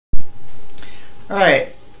All right.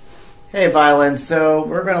 Hey, violin. So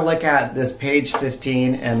we're going to look at this page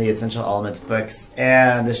 15 and the Essential Elements books,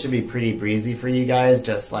 and this should be pretty breezy for you guys,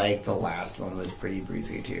 just like the last one was pretty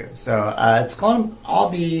breezy too. So it's going to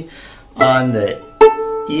all be on the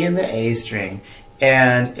E and the A string,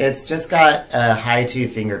 and it's just got a high 2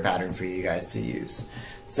 finger pattern for you guys to use.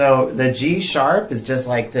 So the G sharp is just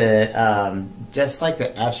like the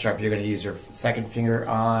F sharp. You're going to use your second finger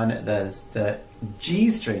on the G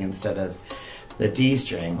string instead of the D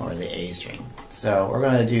string or the A string. So we're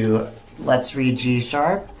going to do, let's read G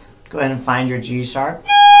sharp. Go ahead and find your G sharp.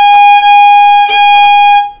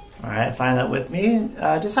 All right, find that with me.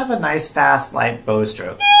 Just have a nice fast light bow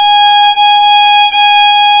stroke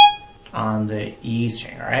on the E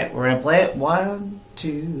string. All right, we're going to play it. 1,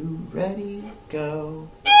 2, ready, go.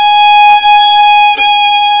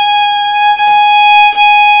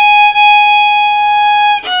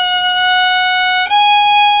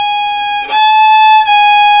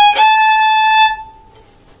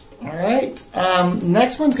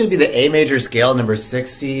 Next one's going to be the A major scale, number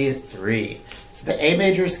 63. So the A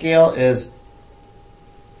major scale is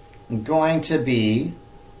going to be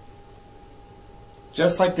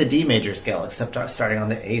just like the D major scale, except starting on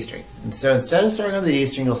the A string. And so instead of starting on the D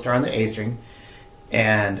string, you'll start on the A string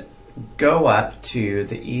and go up to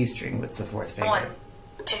the E string with the 4th finger. 1,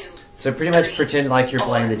 2. So pretty much pretend like you're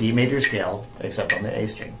playing the D major scale, except on the A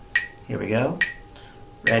string. Here we go.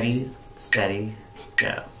 Ready, steady,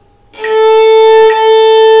 go.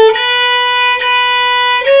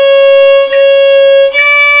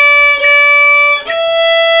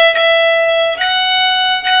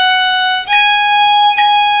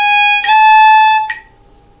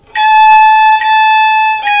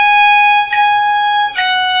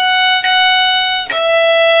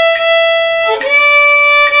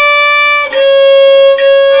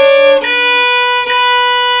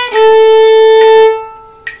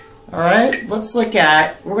 Let's look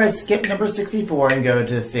at, we're going to skip number 64 and go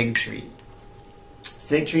to Fig Tree.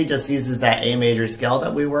 Fig Tree just uses that A major scale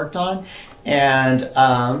that we worked on. And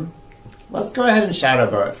let's go ahead and shadow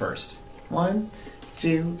bow it first. 1,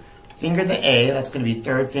 2, finger the A. That's going to be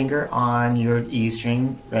 3rd finger on your E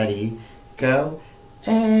string. Ready, go.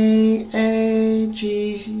 A,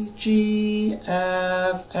 G, G,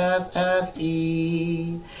 F, F, F,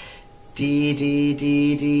 E. D, D,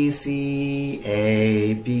 D, D, C,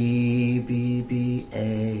 A, B, B, B,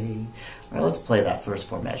 A. All right, let's play that first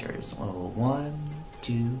 4 measures. 1,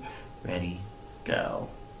 2, ready, go.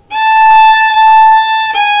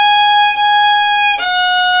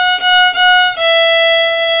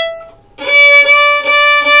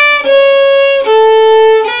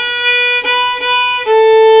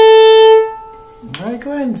 All right,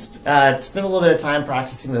 go ahead and spend a little bit of time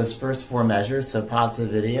practicing those first 4 measures, so pause the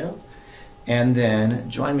video. And then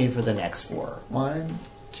join me for the next 4. 1,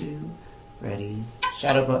 2, ready.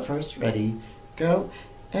 Shadow bow first. Ready, go.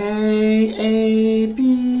 A,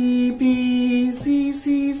 B, B, C,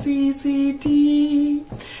 C, C, C, D.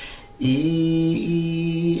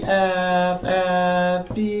 E, F,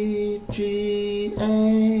 F, B, G, A.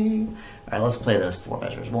 All right, let's play those 4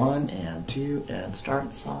 measures. 1 and 2 and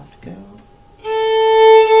start soft, go.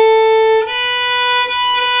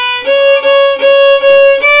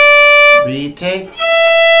 Retake.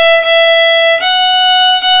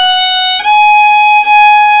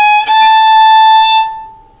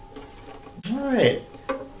 All right,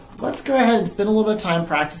 let's go ahead and spend a little bit of time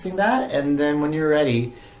practicing that, and then when you're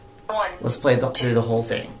ready, let's play through the whole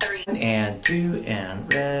thing. 1 and 2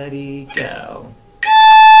 and ready, go.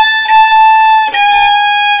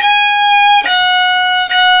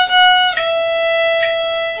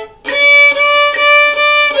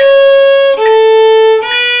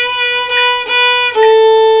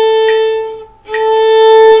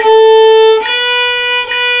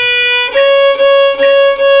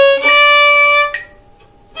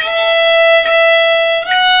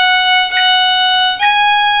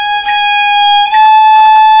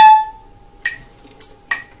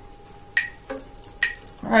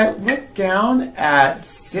 Alright, look down at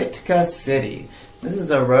Sitka City. This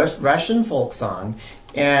is a Russian folk song,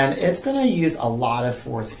 and it's going to use a lot of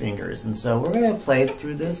 4th fingers. And so we're going to play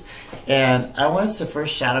through this, and I want us to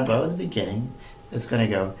first shadow bow at the beginning. It's going to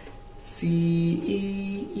go C,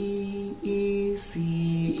 E, E, E, C,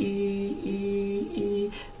 E, E,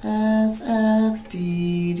 E, F, F,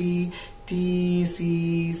 D, D, D,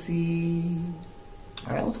 C, C.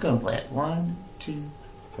 Alright, let's go and play it. 1, 2,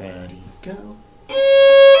 ready, go.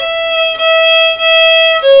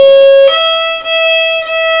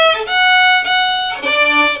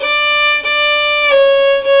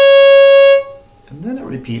 And then it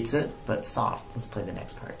repeats it, but soft. Let's play the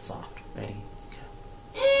next part. Soft. Ready? Go.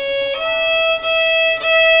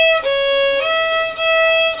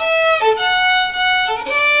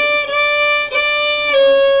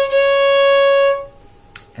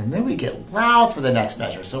 loud for the next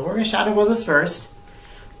measure. So we're going to shadow roll this first.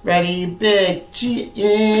 Ready, big, G,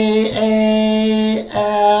 A,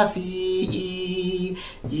 F, E,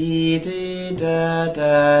 E, D, da,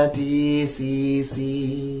 da, D, C,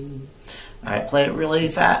 C. All right, play it really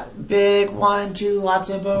fat. Big, 1, 2, lots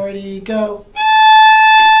of bow, ready, go.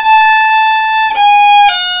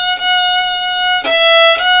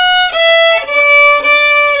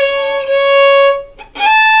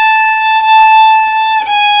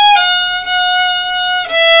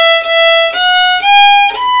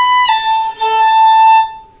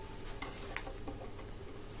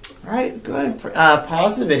 All right, go ahead and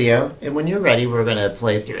pause the video, and when you're ready, we're going to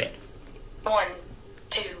play through it. 1,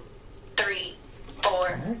 2, 3,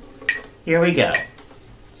 4. Right. Here we go.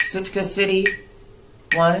 Sitka City,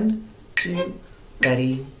 1, 2,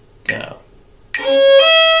 ready, go.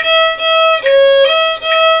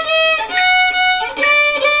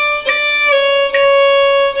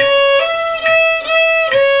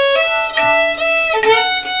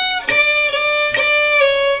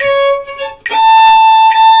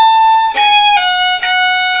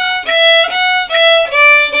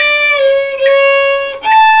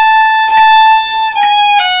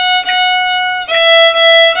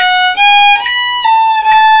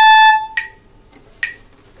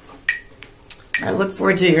 I look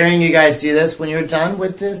forward to hearing you guys do this. When you're done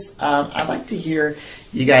with this, I'd like to hear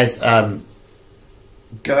you guys go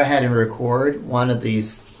ahead and record one of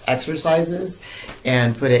these exercises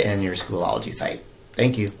and put it in your Schoolology site.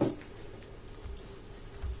 Thank you.